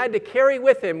 So he had to carry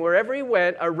with him, wherever he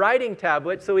went, a writing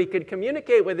tablet so he could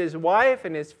communicate with his wife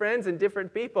and his friends and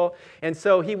different people. And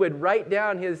so he would write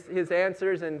down his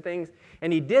answers and things.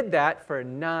 And he did that for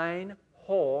 9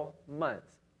 whole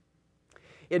months.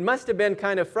 It must have been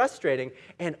kind of frustrating.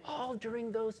 And all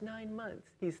during those 9 months,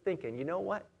 he's thinking, you know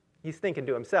what? He's thinking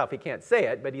to himself. He can't say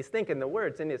it, but he's thinking the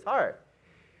words in his heart.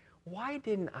 Why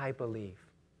didn't I believe?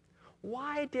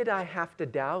 Why did I have to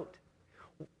doubt?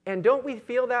 And don't we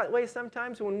feel that way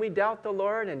sometimes when we doubt the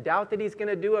Lord and doubt that He's going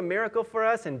to do a miracle for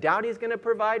us and doubt He's going to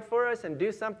provide for us and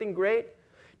do something great?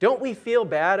 Don't we feel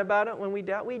bad about it when we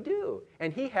doubt? We do.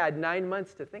 And he had 9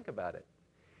 months to think about it.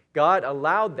 God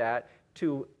allowed that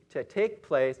to take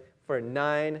place for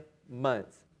 9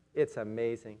 months. It's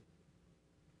amazing.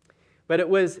 But it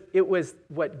was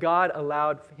what God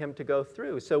allowed him to go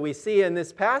through. So we see in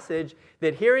this passage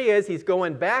that here he is. He's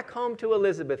going back home to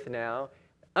Elizabeth now,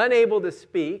 unable to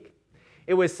speak.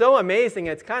 It was so amazing.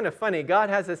 It's kind of funny. God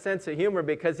has a sense of humor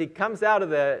because he comes out of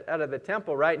the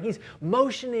temple, right? And he's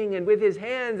motioning and with his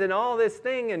hands and all this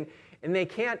thing, and they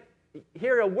can't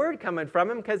hear a word coming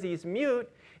from him because he's mute.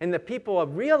 And the people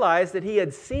have realized that he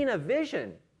had seen a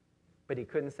vision, but he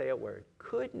couldn't say a word.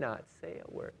 Could not say a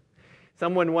word.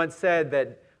 Someone once said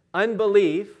that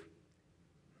unbelief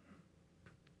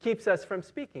keeps us from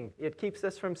speaking. It keeps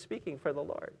us from speaking for the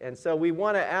Lord. And so we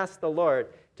want to ask the Lord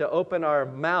to open our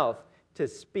mouth to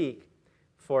speak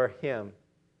for Him.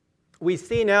 We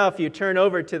see now, if you turn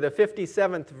over to the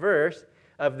 57th verse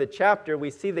of the chapter, we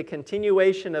see the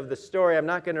continuation of the story. I'm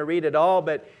not going to read it all,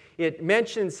 but it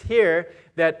mentions here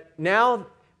that now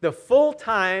the full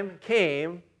time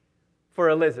came for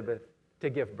Elizabeth to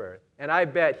give birth. And I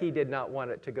bet he did not want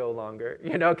it to go longer,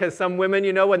 because some women,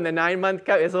 when the 9-month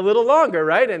is a little longer,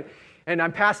 right? And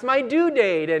I'm past my due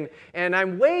date, and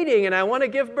I'm waiting, and I want to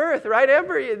give birth, right?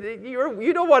 Amber,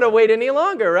 you don't want to wait any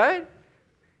longer, right?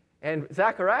 And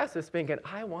Zacharias is thinking,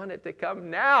 I want it to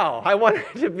come now. I want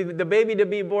the baby to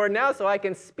be born now so I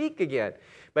can speak again.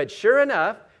 But sure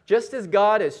enough, just as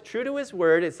God is true to His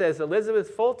word, it says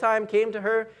Elizabeth full time came to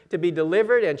her to be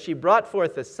delivered, and she brought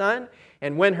forth a son.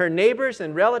 And when her neighbors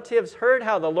and relatives heard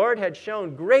how the Lord had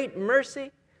shown great mercy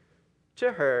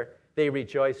to her, they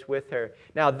rejoiced with her.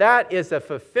 Now that is a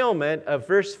fulfillment of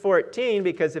verse 14,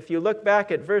 because if you look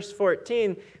back at verse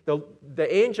 14,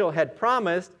 the angel had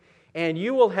promised, and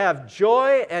you will have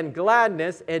joy and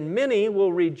gladness, and many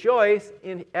will rejoice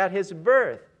at his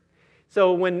birth.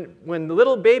 So when the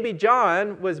little baby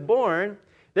John was born,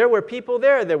 there were people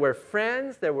there. There were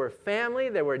friends, there were family,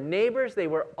 there were neighbors. They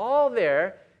were all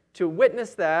there to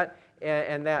witness that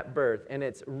and that birth. And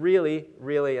it's really,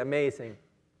 really amazing.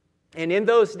 And in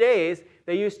those days,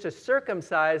 they used to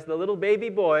circumcise the little baby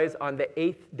boys on the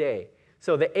 8th day.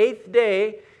 So the 8th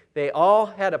day, they all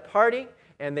had a party,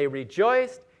 and they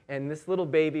rejoiced, and this little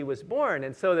baby was born.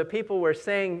 And so the people were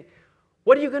saying,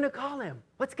 what are you going to call him?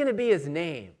 What's going to be his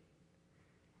name?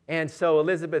 And so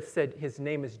Elizabeth said, his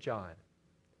name is John.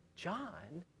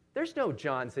 John? There's no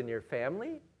Johns in your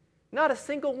family. Not a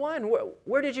single one.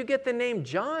 Where did you get the name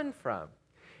John from?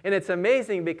 And it's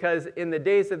amazing because in the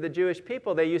days of the Jewish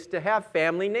people, they used to have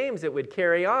family names that would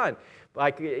carry on.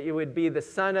 Like it would be the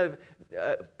son of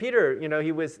Peter,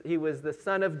 he was the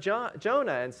son of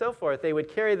Jonah and so forth. They would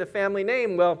carry the family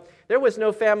name. Well, there was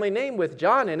no family name with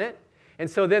John in it. And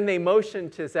so then they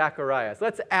motioned to Zacharias.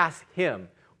 Let's ask him,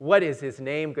 what is his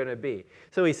name going to be?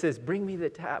 So he says, bring me the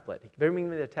tablet. Bring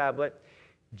me the tablet.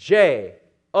 J-O-H-N.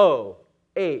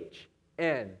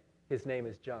 His name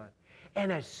is John.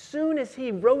 And as soon as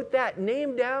he wrote that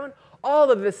name down,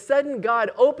 all of a sudden God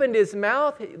opened his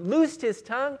mouth, loosed his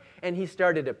tongue, and he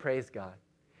started to praise God.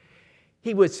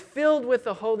 He was filled with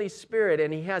the Holy Spirit,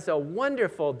 and he has a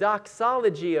wonderful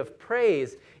doxology of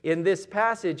praise in this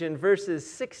passage in verses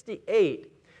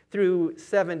 68 through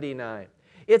 79.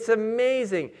 It's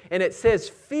amazing. And it says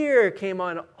fear came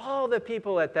on all the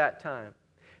people at that time.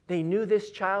 They knew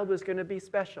this child was going to be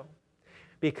special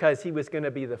because he was going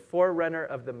to be the forerunner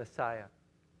of the Messiah,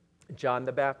 John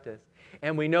the Baptist.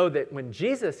 And we know that when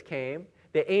Jesus came,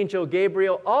 the angel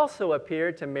Gabriel also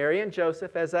appeared to Mary and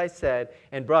Joseph, as I said,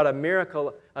 and brought a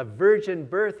miracle, a virgin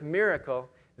birth miracle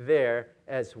there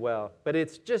as well. But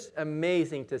it's just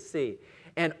amazing to see.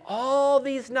 And all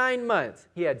these 9 months,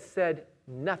 he had said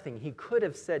nothing. He could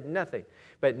have said nothing.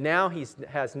 But now he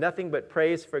has nothing but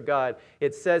praise for God.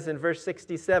 It says in verse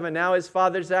 67, now his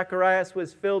father Zacharias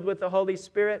was filled with the Holy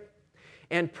Spirit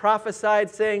and prophesied,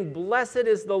 saying, blessed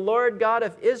is the Lord God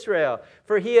of Israel,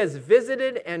 for he has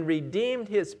visited and redeemed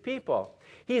his people.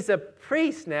 He's a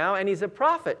priest now, and he's a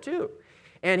prophet too.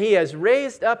 And he has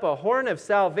raised up a horn of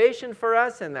salvation for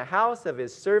us in the house of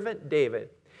his servant David.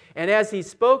 And as he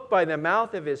spoke by the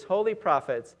mouth of his holy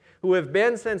prophets, who have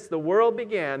been since the world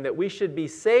began, that we should be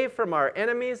saved from our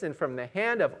enemies and from the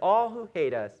hand of all who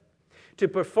hate us, to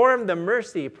perform the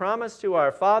mercy promised to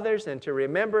our fathers and to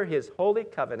remember his holy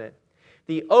covenant,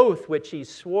 the oath which he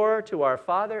swore to our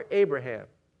father Abraham,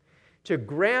 to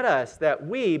grant us that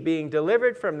we, being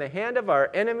delivered from the hand of our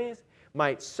enemies,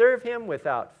 might serve him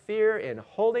without fear in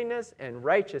holiness and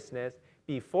righteousness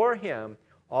before him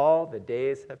all the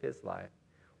days of his life.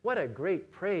 What a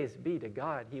great praise be to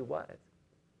God he was.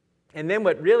 And then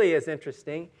what really is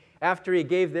interesting, after he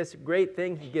gave this great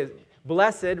thing, he gives,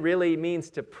 blessed really means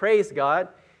to praise God.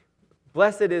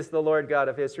 Blessed is the Lord God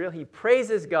of Israel. He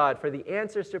praises God for the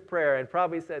answers to prayer and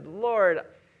probably said, Lord,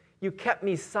 you kept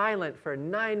me silent for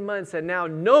 9 months and now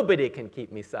nobody can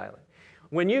keep me silent.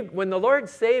 When the Lord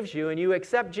saves you and you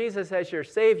accept Jesus as your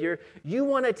Savior, you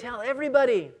want to tell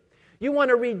everybody. You want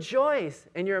to rejoice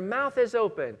and your mouth is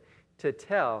open to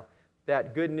tell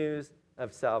that good news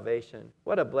of salvation.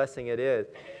 What a blessing it is.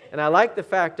 And I like the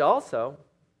fact also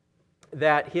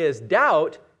that his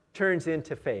doubt turns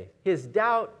into faith. His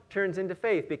doubt turns into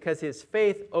faith because his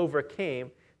faith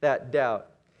overcame that doubt.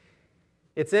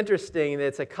 It's interesting that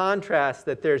it's a contrast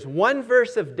that there's one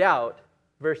verse of doubt,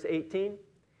 verse 18,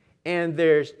 and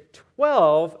there's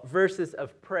 12 verses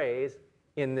of praise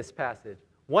in this passage.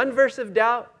 One verse of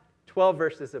doubt, 12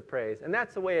 verses of praise. And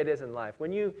that's the way it is in life.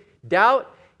 When you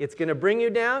doubt, it's going to bring you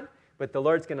down, but the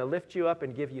Lord's going to lift you up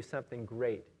and give you something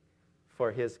great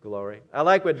for his glory. I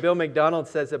like what Bill McDonald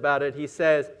says about it. He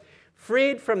says,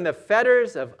 freed from the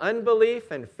fetters of unbelief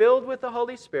and filled with the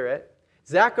Holy Spirit,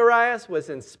 Zacharias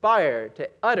was inspired to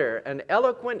utter an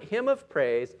eloquent hymn of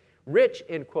praise, rich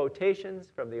in quotations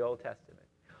from the Old Testament.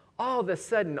 All of a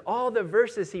sudden, all the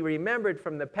verses he remembered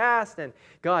from the past, and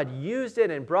God used it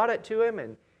and brought it to him,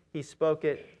 and he spoke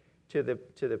it to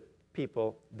the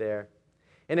people there.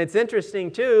 And it's interesting,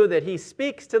 too, that he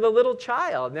speaks to the little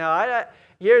child. Now,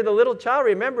 here the little child,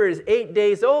 remember, is 8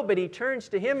 days old, but he turns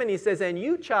to him and he says, and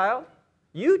you, child,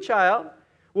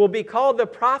 will be called the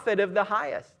prophet of the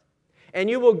highest. And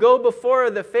you will go before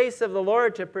the face of the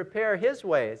Lord to prepare his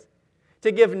ways,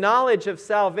 to give knowledge of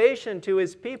salvation to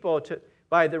his people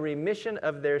by the remission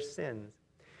of their sins,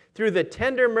 through the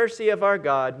tender mercy of our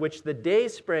God, which the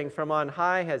dayspring from on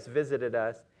high has visited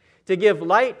us, to give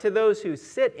light to those who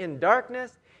sit in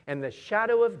darkness and the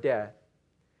shadow of death,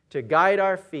 to guide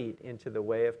our feet into the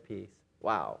way of peace.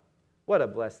 Wow, what a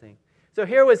blessing. So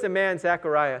here was the man,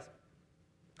 Zacharias,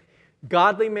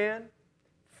 godly man,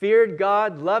 feared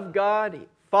God, loved God, he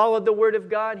followed the Word of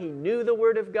God, he knew the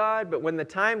Word of God, but when the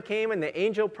time came and the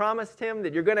angel promised him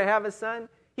that you're going to have a son,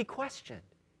 he questioned,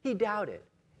 he doubted,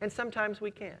 and sometimes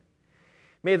we can.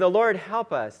 May the Lord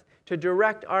help us to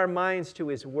direct our minds to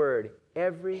his Word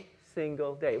every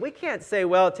single day. We can't say,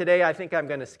 well, today I think I'm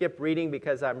going to skip reading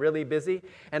because I'm really busy,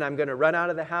 and I'm going to run out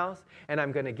of the house, and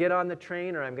I'm going to get on the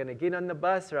train, or I'm going to get on the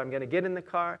bus, or I'm going to get in the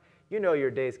car. You know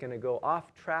your day's going to go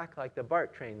off track like the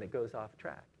BART train that goes off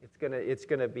track. It's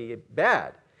going to be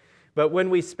bad. But when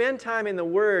we spend time in the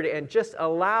Word and just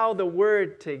allow the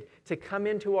Word to come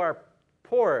into our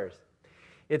pores,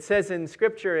 it says in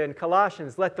Scripture in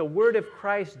Colossians, let the Word of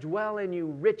Christ dwell in you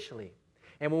richly.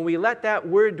 And when we let that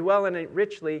Word dwell in it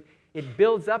richly, it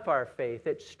builds up our faith.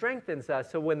 It strengthens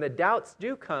us so when the doubts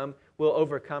do come, we'll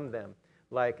overcome them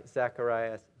like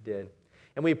Zacharias did.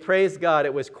 And we praise God.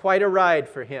 It was quite a ride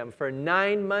for him for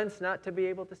 9 months not to be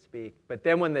able to speak. But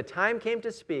then when the time came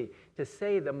to speak, to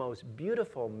say the most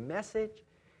beautiful message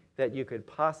that you could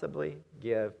possibly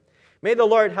give. May the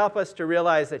Lord help us to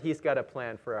realize that he's got a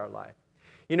plan for our life.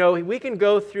 You know, we can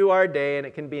go through our day and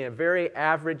it can be a very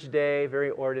average day,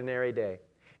 very ordinary day.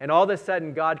 And all of a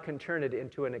sudden, God can turn it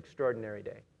into an extraordinary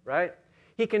day, right?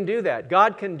 He can do that.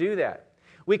 God can do that.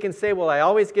 We can say, well, I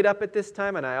always get up at this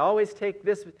time and I always take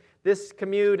this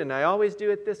commute and I always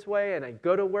do it this way and I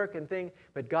go to work and things.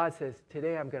 But God says,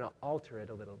 today I'm going to alter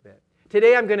it a little bit.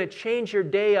 Today I'm going to change your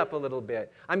day up a little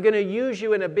bit. I'm going to use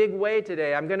you in a big way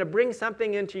today. I'm going to bring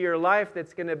something into your life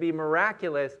that's going to be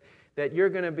miraculous that you're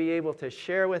going to be able to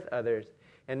share with others.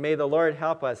 And may the Lord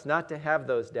help us not to have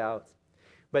those doubts,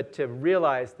 but to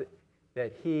realize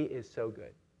that he is so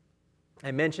good.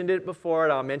 I mentioned it before,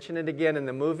 and I'll mention it again in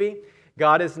the movie.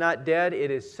 God is not dead.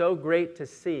 It is so great to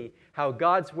see how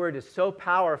God's word is so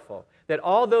powerful that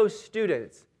all those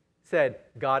students said,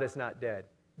 God is not dead.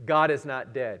 God is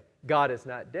not dead. God is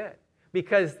not dead.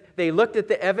 Because they looked at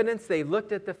the evidence, they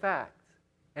looked at the facts,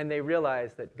 and they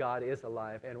realized that God is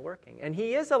alive and working. And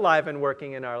He is alive and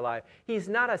working in our life. He's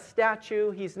not a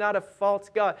statue. He's not a false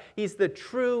God. He's the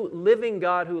true living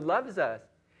God who loves us.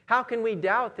 How can we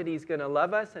doubt that He's going to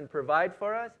love us and provide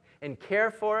for us and care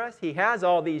for us? He has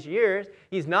all these years.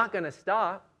 He's not going to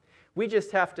stop. We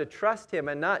just have to trust Him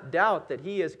and not doubt that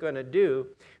He is going to do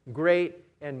great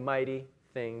and mighty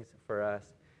things for us.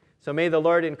 So may the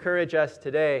Lord encourage us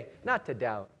today not to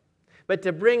doubt, but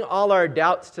to bring all our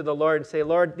doubts to the Lord and say,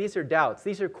 Lord, these are doubts.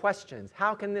 These are questions.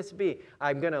 How can this be?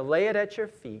 I'm going to lay it at your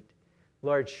feet.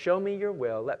 Lord, show me your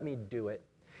will. Let me do it.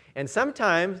 And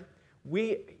sometimes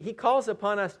He calls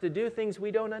upon us to do things we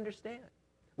don't understand.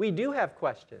 We do have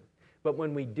questions, but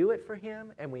when we do it for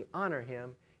Him and we honor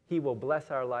Him, He will bless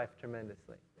our life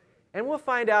tremendously. And we'll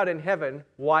find out in heaven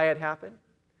why it happened.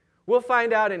 We'll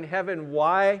find out in heaven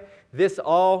why this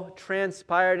all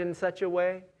transpired in such a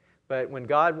way. But when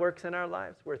God works in our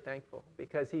lives, we're thankful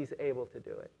because He's able to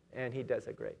do it. And He does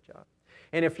a great job.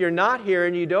 And if you're not here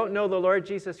and you don't know the Lord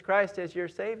Jesus Christ as your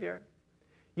Savior,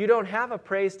 you don't have a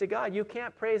praise to God. You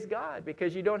can't praise God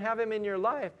because you don't have Him in your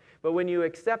life. But when you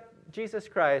accept Jesus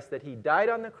Christ, that He died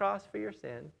on the cross for your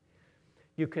sin,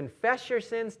 you confess your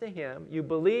sins to Him, you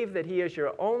believe that He is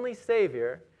your only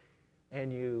Savior,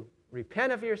 and you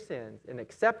repent of your sins and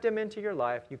accept Him into your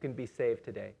life, you can be saved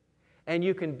today. And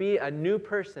you can be a new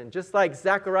person. Just like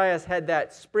Zacharias had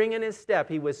that spring in his step,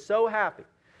 he was so happy,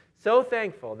 so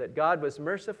thankful that God was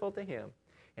merciful to him,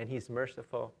 and He's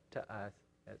merciful to us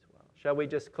as well. Shall we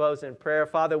just close in prayer?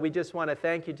 Father, we just want to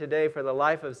thank You today for the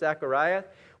life of Zacharias.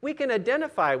 We can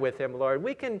identify with him, Lord.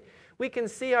 We can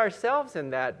see ourselves in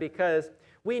that because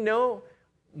we know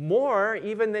more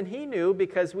even than he knew,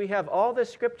 because we have all the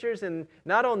scriptures in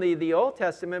not only the Old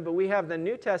Testament, but we have the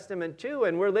New Testament too,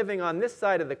 and we're living on this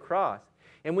side of the cross.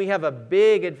 And we have a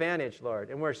big advantage, Lord,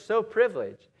 and we're so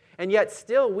privileged. And yet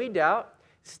still we doubt,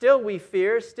 still we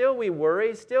fear, still we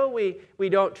worry, still we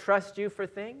don't trust You for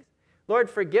things. Lord,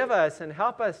 forgive us and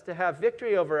help us to have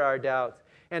victory over our doubts,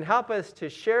 and help us to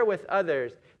share with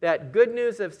others that good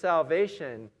news of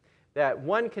salvation, that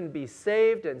one can be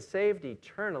saved and saved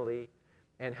eternally.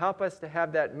 And help us to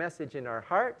have that message in our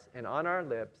hearts and on our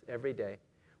lips every day.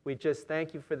 We just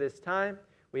thank You for this time.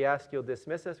 We ask You'll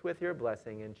dismiss us with Your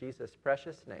blessing in Jesus'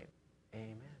 precious name.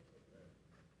 Amen.